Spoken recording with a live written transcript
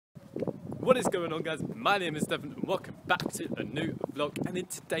What is going on, guys? My name is Devon and welcome back to a new vlog. And in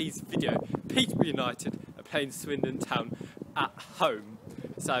today's video, Peterborough United are playing Swindon Town at home.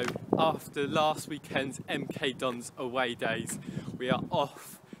 So after last weekend's MK Dons away days, we are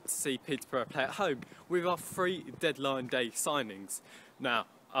off to see Peterborough play at home with our 3 deadline day signings. Now,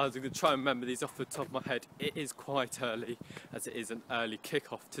 I was going to try and remember these off the top of my head. It is quite early, as it is an early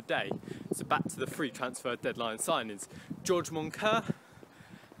kick-off today. So back to the 3 transfer deadline signings. George Moncur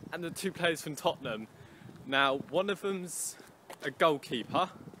and the 2 players from Tottenham. Now, one of them's a goalkeeper,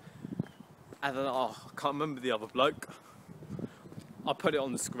 and then, I can't remember the other bloke. I'll put it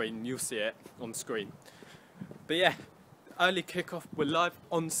on the screen, you'll see it on the screen. But yeah, early kick-off, we're live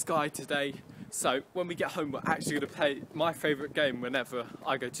on Sky today. So when we get home, we're actually going to play my favourite game whenever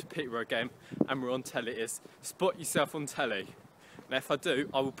I go to Peterborough game and we're on telly, is Spot Yourself on Telly. And if I do,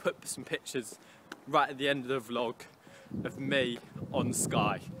 I will put some pictures right at the end of the vlog of me on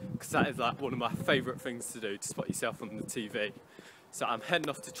Sky, because that is like one of my favourite things to do, to spot yourself on the TV. So I'm heading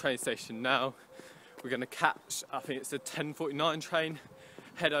off to the train station now. We're going to catch, I think it's a 10:49 train,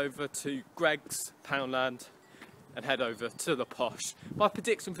 head over to Greg's, Poundland, and head over to the Posh. My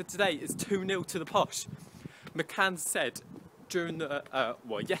prediction for today is 2-0 to the Posh. McCann said during the,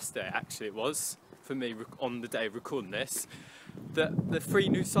 well, yesterday actually it was, for me on the day of recording this, that the 3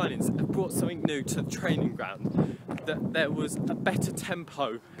 new signings have brought something new to the training ground, that there was a better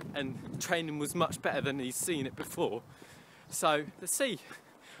tempo and training was much better than he's seen it before. So let's see.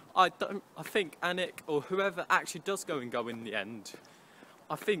 I think Anik or whoever actually does go in the end,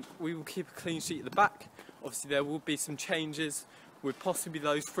 I think we will keep a clean sheet at the back. Obviously there will be some changes with possibly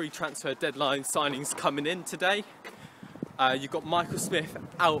those 3 transfer deadline signings coming in today. You've got Michael Smith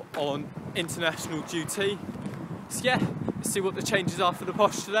out on international duty. So yeah, let's see what the changes are for the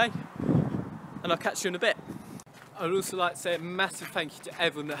Posh today, and I'll catch you in a bit. I'd also like to say a massive thank you to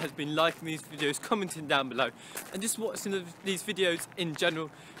everyone that has been liking these videos, commenting down below, and just watching these videos in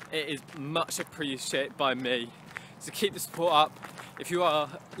general. It is much appreciated by me. So keep the support up. If you are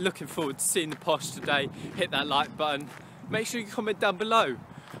looking forward to seeing the Posh today, hit that like button. Make sure you comment down below.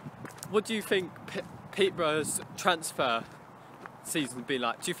 What do you think Peterborough's transfer season will be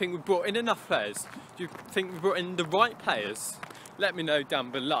like? Do you think we brought in enough players? Do you think we brought in the right players? Let me know down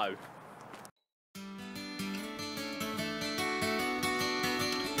below.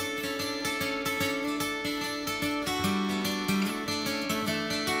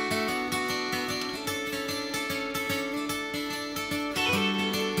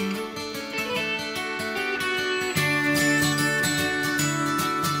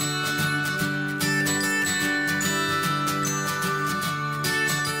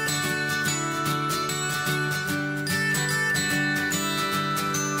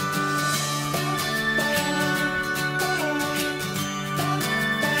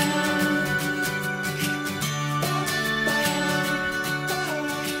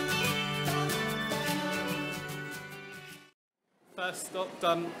 First stop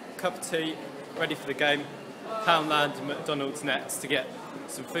done, cup of tea, ready for the game. Poundland and McDonald's next to get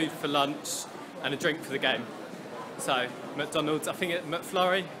some food for lunch and a drink for the game. So McDonald's, I think it's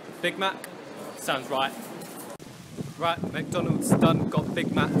McFlurry, Big Mac, sounds right. Right, McDonald's done, got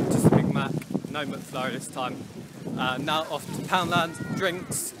Big Mac, just a Big Mac, no McFlurry this time. Now off to Poundland,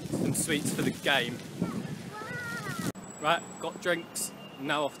 drinks, some sweets for the game. Right, got drinks,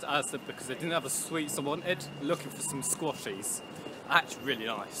 now off to Asda because they didn't have the sweets I wanted, looking for some squashies. Actually really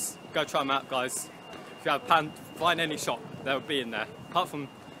nice. Go try them out, guys. If you have find any shop, they'll be in there. Apart from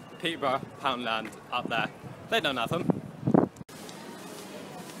Peterborough, Poundland up there. They don't have them.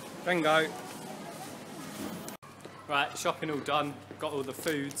 Then go. Right, shopping all done. Got all the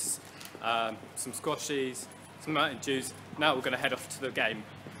foods, some squashies, some Mountain Dews. Now we're going to head off to the game.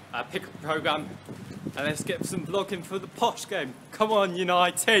 Pick up the programme and let's get some vlogging for the Posh game. Come on,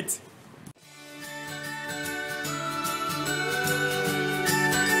 United!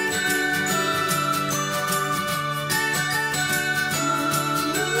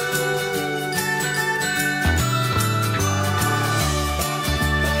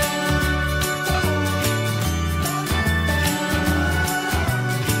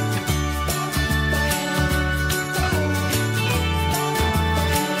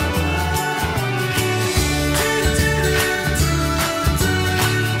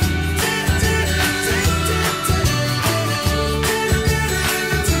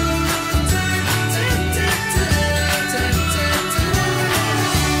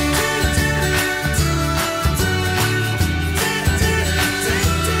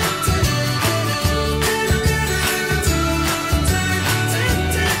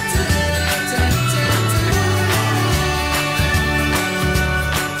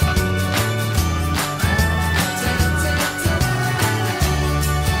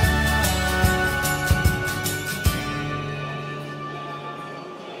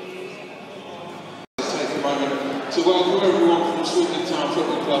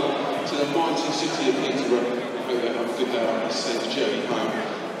 city of Peterborough. I hope they have a good day, a safe journey home.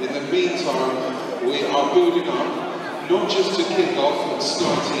 In the meantime, we are building up, not just to kick off at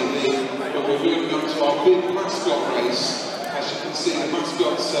Sky TV, but we're building up to our big mascot race. As you can see, the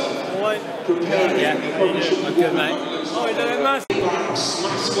mascots preparing. They probably should be warming up.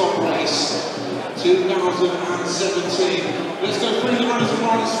 Mascot race 2017. Let's go through the runners and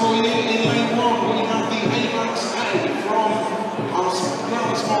riders for you. In lane 1, we have the AVAX A from our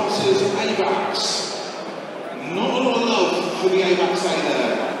ground sponsors, AVAX. Not a lot of love for the AVAX A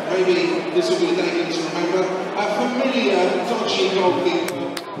there. Maybe this will be a day to remember. A familiar, dodgy goalkeeper,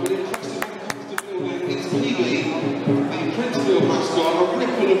 but impressive when it comes to building. It's PB, the Princefield mascot. A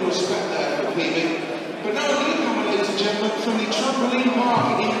ripple of respect there for PB. But now we're going to come, ladies and gentlemen, from the trampoline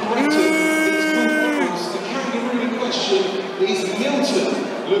park in Brighton. It's called Wales. The kangaroo in question is Milton.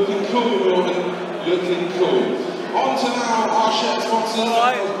 Looking cool, Norman. Looking cool. On to now our shirt sponsor,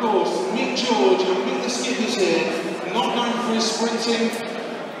 of course, Mick George. And Mick the Skip is here. Not known for his sprinting,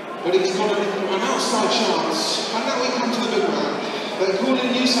 but he's got an outside chance. And now we come to the big man. They call him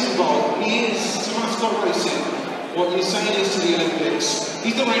Usain Bolt. He is to mascot racing what Usain is to the Olympics.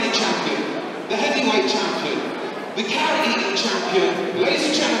 He's the reigning champion. The heavyweight champion, the carrot-eating champion, ladies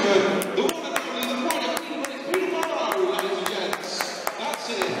and gentlemen, the one and only, the one of Peterborough, ladies and gents.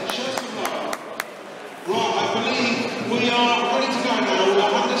 That's it, show some love. Right, I believe we are ready to go now.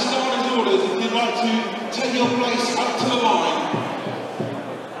 We'll have the starter's orders if you'd like to take your place up to the line.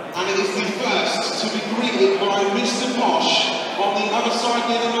 And it is the first to be greeted by Mr. Posh on the other side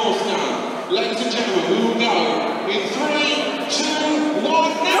near the north now. Ladies and gentlemen, we will go in 3, 2,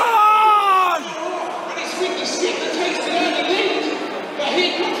 1, now! Skip that takes the early lead, but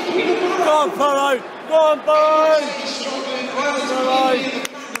here comes Peterborough. Go on, Burrow! Go on, Burrow! He's struggling. There's PB,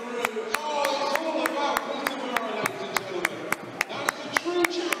 the kangaroo. Oh, it's all about Peterborough, ladies and gentlemen. That is a true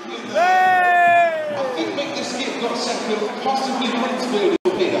champion there. Hey! I think Mick the Skip got second, possibly Princefield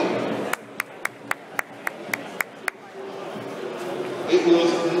or Peter. It was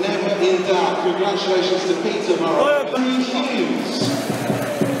never in doubt. Congratulations to Peterborough. Hughes.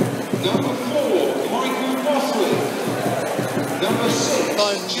 Number 4, Michael Boswick. Number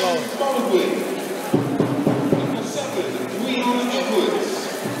 6, James Baldwin. Number 7, Guion Edwards.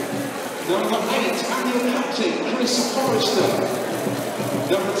 Number 8, annual captain, Chris Forrester.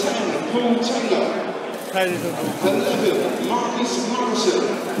 Number 10, Paul Taylor. 11, Marcus Morrison.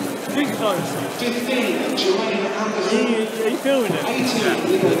 15, Jermaine Anderson. Are you filming it?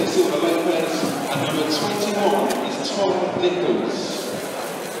 18, Leo De Silva Lopez. And number 21 is Tom Nichols.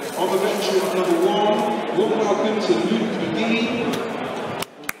 On the bench we have number 1, warm welcome to Luke McGee.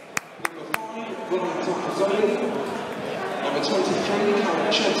 Number 5, Ronald Taffazoli. Number 23,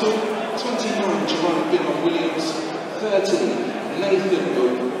 Karen Chettle. 29, Jerome Bimmer Williams. 30, Nathan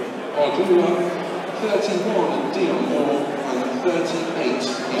Odua. 31, Dion Moore. And 38 is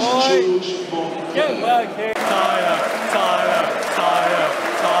George Montgomery. Get back here! Tyler!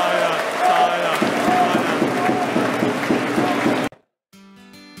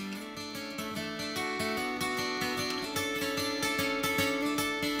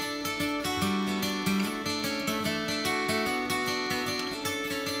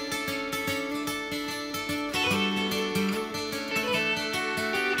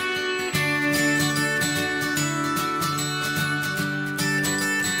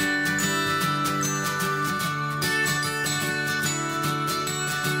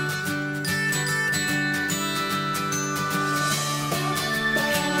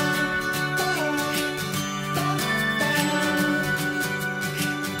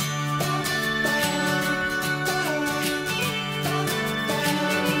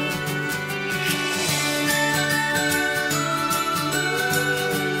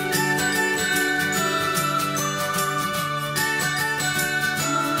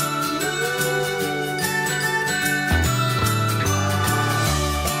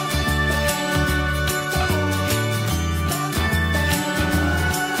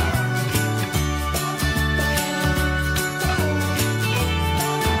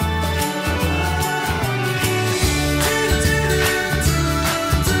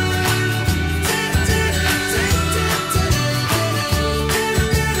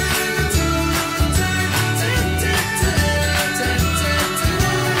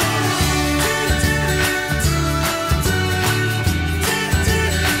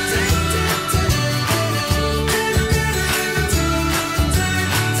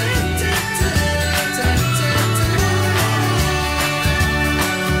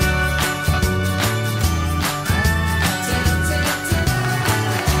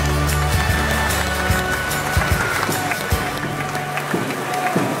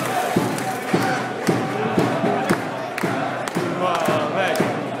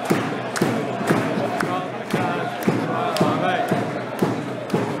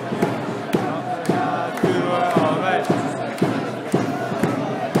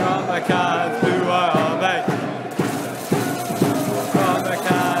 McCann's blue white army. Grant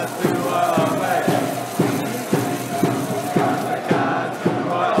McCann's blue white army. Grant McCann's blue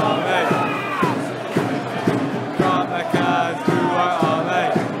white army. Grant McCann's blue white army.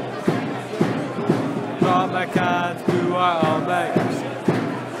 Grant McCann's blue white army.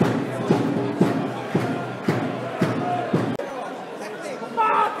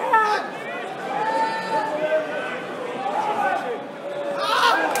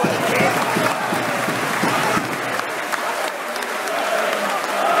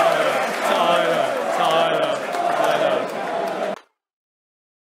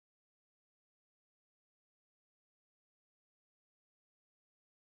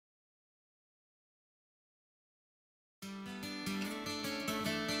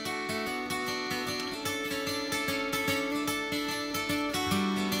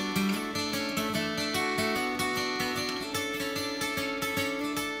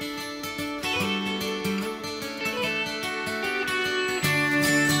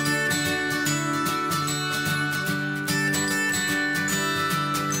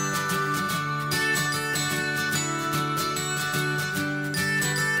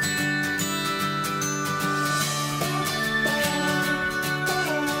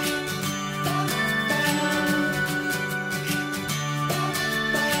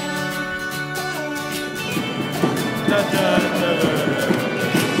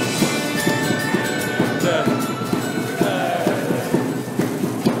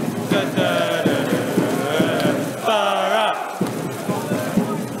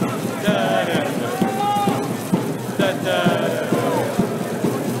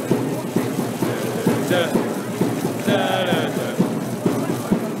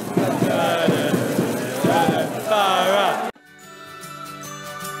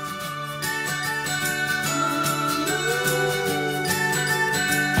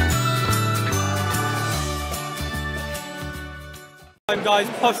 Guys,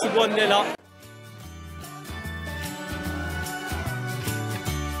 Posh 1-0 up.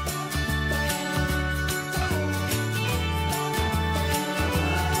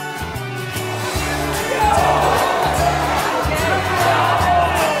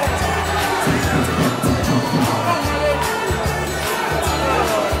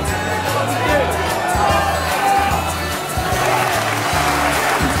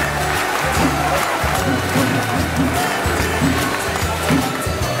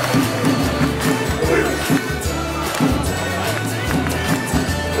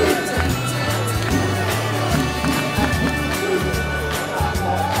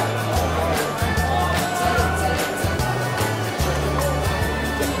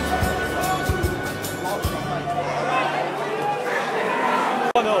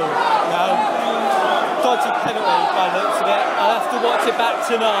 Dodgy penalty by the looks of it. I'll have to watch it back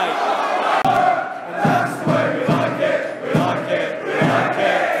tonight. And that's the way we like it, we like it, we like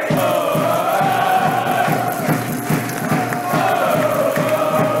it.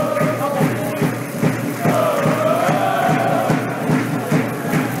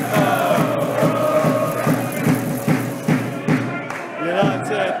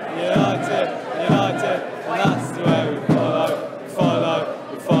 United, United, United, and that's the way we follow, we follow,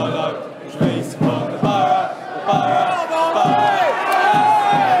 we follow. We support the borough, the borough, the borough.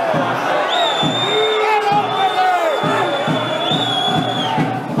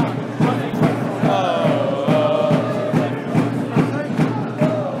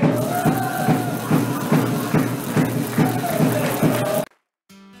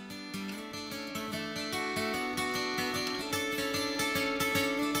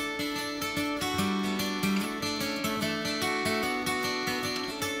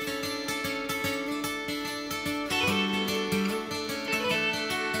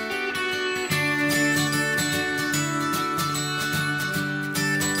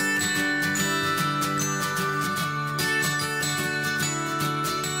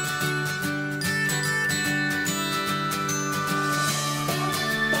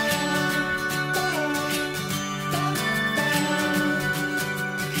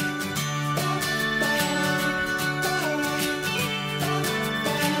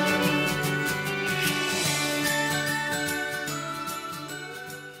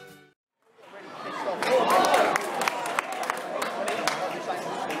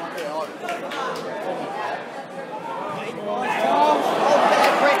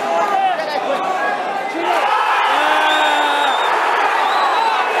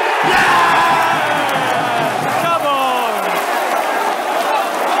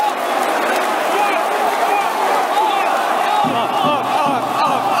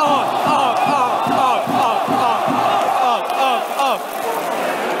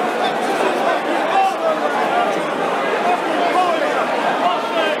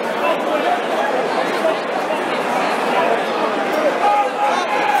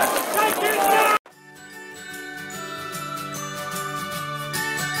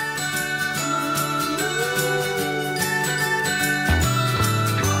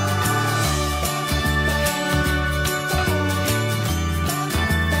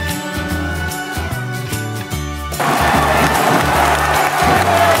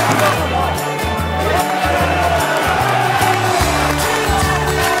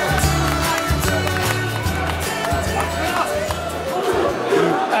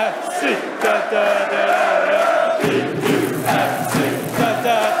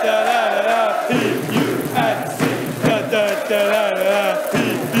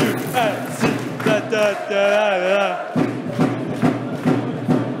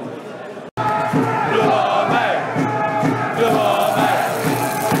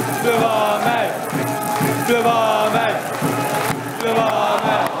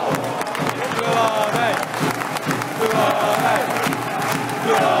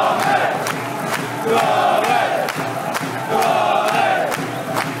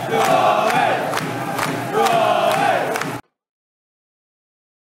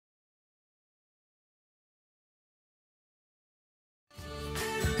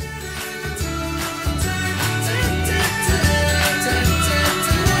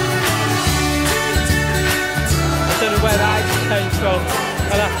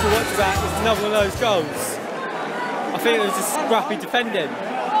 another one of those goals. I think it was just scrappy defending.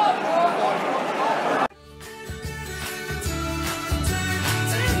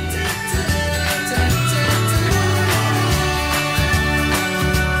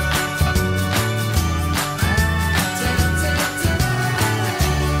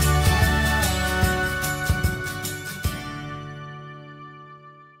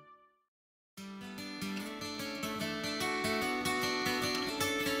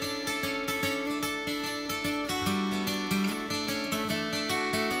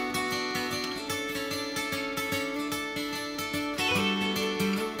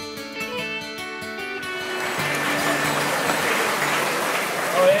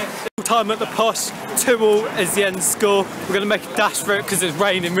 Time at the Posh, 2-2 is the end score. We're going to make a dash for it because it's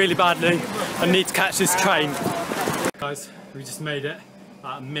raining really badly and need to catch this train. Guys, we just made it,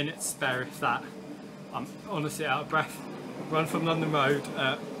 about a minute spare if that. I'm honestly out of breath. Run from London Road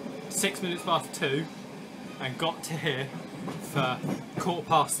at 6 minutes past 2 and got to here for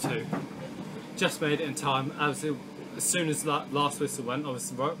 2:15. Just made it in time. As soon as that last whistle went, I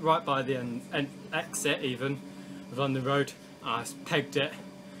was right by the exit even of London Road. I pegged it.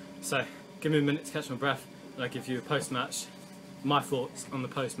 So, give me a minute to catch my breath and I'll give you a post-match, my thoughts on the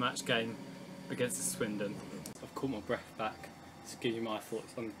post-match game against the Swindon. I've caught my breath back to give you my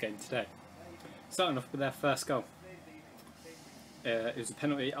thoughts on the game today. Starting off with their first goal. It was a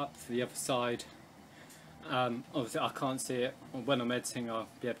penalty up to the other side. Obviously I can't see it. When I'm editing I'll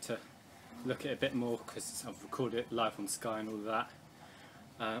be able to look at it a bit more because I've recorded it live on Sky and all of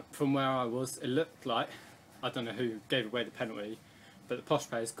that. From where I was, it looked like, I don't know who gave away the penalty, but the Posh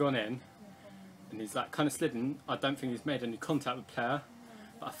player's gone in and he's like kind of slidden. I don't think he's made any contact with the player,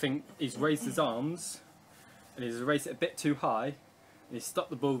 but I think he's raised his arms and he's raised it a bit too high and he's stopped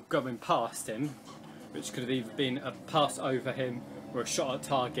the ball going past him, which could have either been a pass over him or a shot at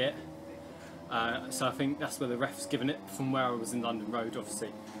target. So I think that's where the ref's given it. From where I was in London Road, obviously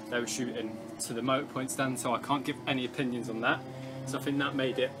they were shooting to the motor point stand, so I can't give any opinions on that. So I think that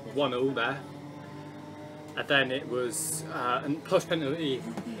made it 1-1 there. And then it was a Posh penalty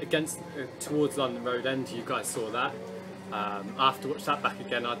against towards London Road end. You guys saw that. I have to watch that back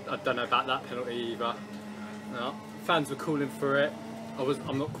again. I don't know about that penalty either. Fans were calling for it.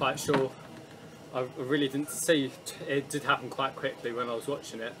 I'm not quite sure. I really didn't see. It did happen quite quickly when I was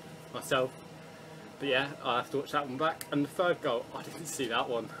watching it myself. But yeah, I have to watch that one back. And the third goal, I didn't see that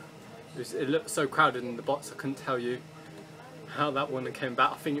one. It looked so crowded in the box. I couldn't tell you how that one came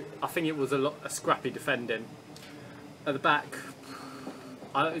back. I think it was a scrappy defending. At the back,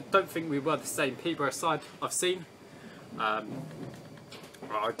 I don't think we were the same Peterborough side I've seen. I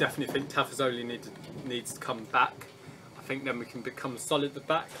definitely think Tafazoli needs to come back. I think then we can become solid at the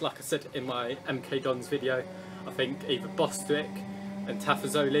back. Like I said in my MK Dons video, I think either Bostwick and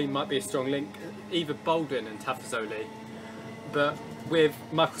Tafazoli might be a strong link, either Baldwin and Tafazoli. But with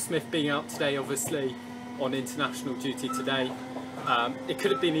Michael Smith being out today, obviously on international duty today, it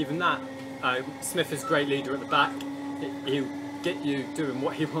could have been even that. Smith is a great leader at the back. He'll get you doing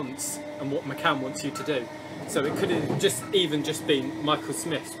what he wants and what McCann wants you to do. So it could have just been Michael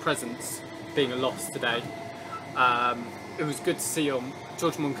Smith's presence being a loss today. It was good to see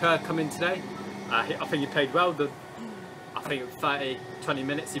George Moncur come in today. I think he played well. I think 20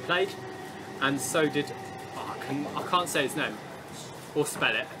 minutes he played, and so did I can't say his name or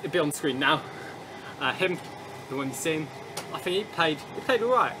spell it. It'll be on screen now. Him, the one you've seen. I think he played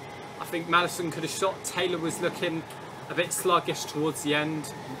all right. I think Madison could have shot. Taylor was looking a bit sluggish towards the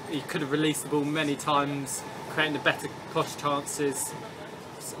end. He could have released the ball many times, creating the better Posh chances.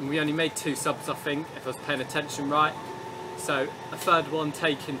 And we only made 2 subs, I think, if I was paying attention right. So a third one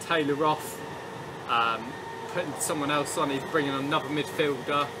taking Taylor off, putting someone else on. He's bringing on another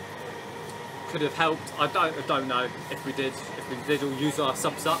midfielder. Could have helped. I don't know if we did all use our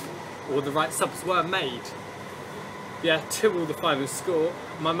subs up or the right subs were made. Yeah, 2-2 the final score.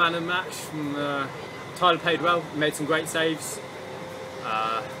 My man of the match, Tyler played well, made some great saves.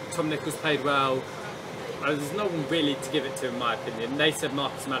 Tom Nichols played well. There's no one really to give it to in my opinion. They said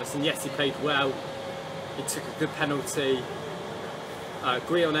Marcus Madison, yes he played well. He took a good penalty.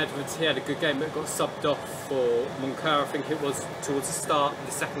 Grion Edwards, he had a good game but got subbed off for Moncur, I think it was towards the start of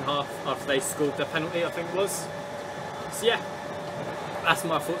the second half after they scored their penalty, I think it was. So yeah, that's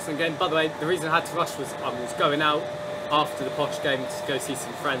my thoughts on the game. By the way, the reason I had to rush was I was going out after the Posh game to go see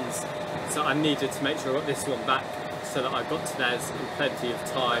some friends, so I needed to make sure I got this one back so that I got to theirs in plenty of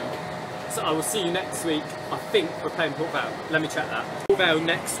time. So I will see you next week. I think we're playing Port Vale. Let me check that. Port Vale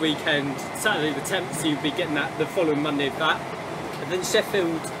next weekend, Saturday the 10th, so you'll be getting that the following Monday of that. And then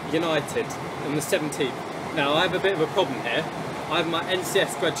Sheffield United on the 17th. Now I have a bit of a problem here. I have my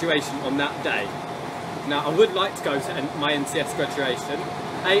NCS graduation on that day. Now, I would like to go to my NCS graduation.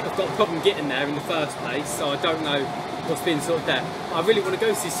 I've got a problem getting there in the first place, so I don't know what's been sort of there. I really want to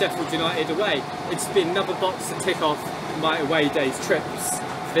go see Sheffield United away. It's been another box to tick off my away days trips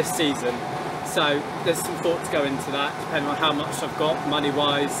for this season. So there's some thought to go into that, depending on how much I've got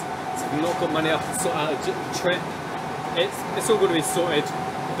money-wise. So if I've not got money, I can sort out a trip. It's all going to be sorted.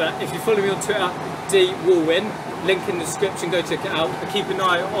 But if you follow me on Twitter, D will win. Link in the description, go check it out. Keep an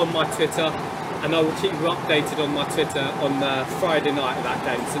eye on my Twitter, and I will keep you updated on my Twitter on Friday night of that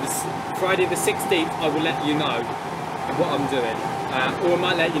game. So this Friday the 16th, I will let you know what I'm doing. Or I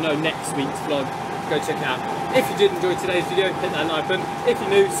might let you know next week's vlog. Go check it out. If you did enjoy today's video, hit that like button. If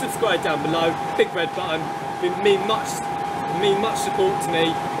you're new, subscribe down below. Big red button. It would mean much support to me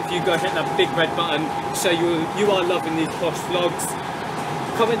if you go hit that big red button. Show you are loving these Posh vlogs.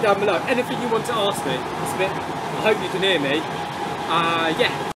 Comment down below anything you want to ask me. I hope you can hear me.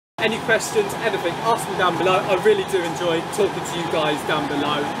 Yeah. Any questions, anything, ask me down below. I really do enjoy talking to you guys down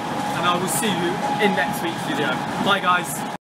below. And I will see you in next week's video. Bye guys.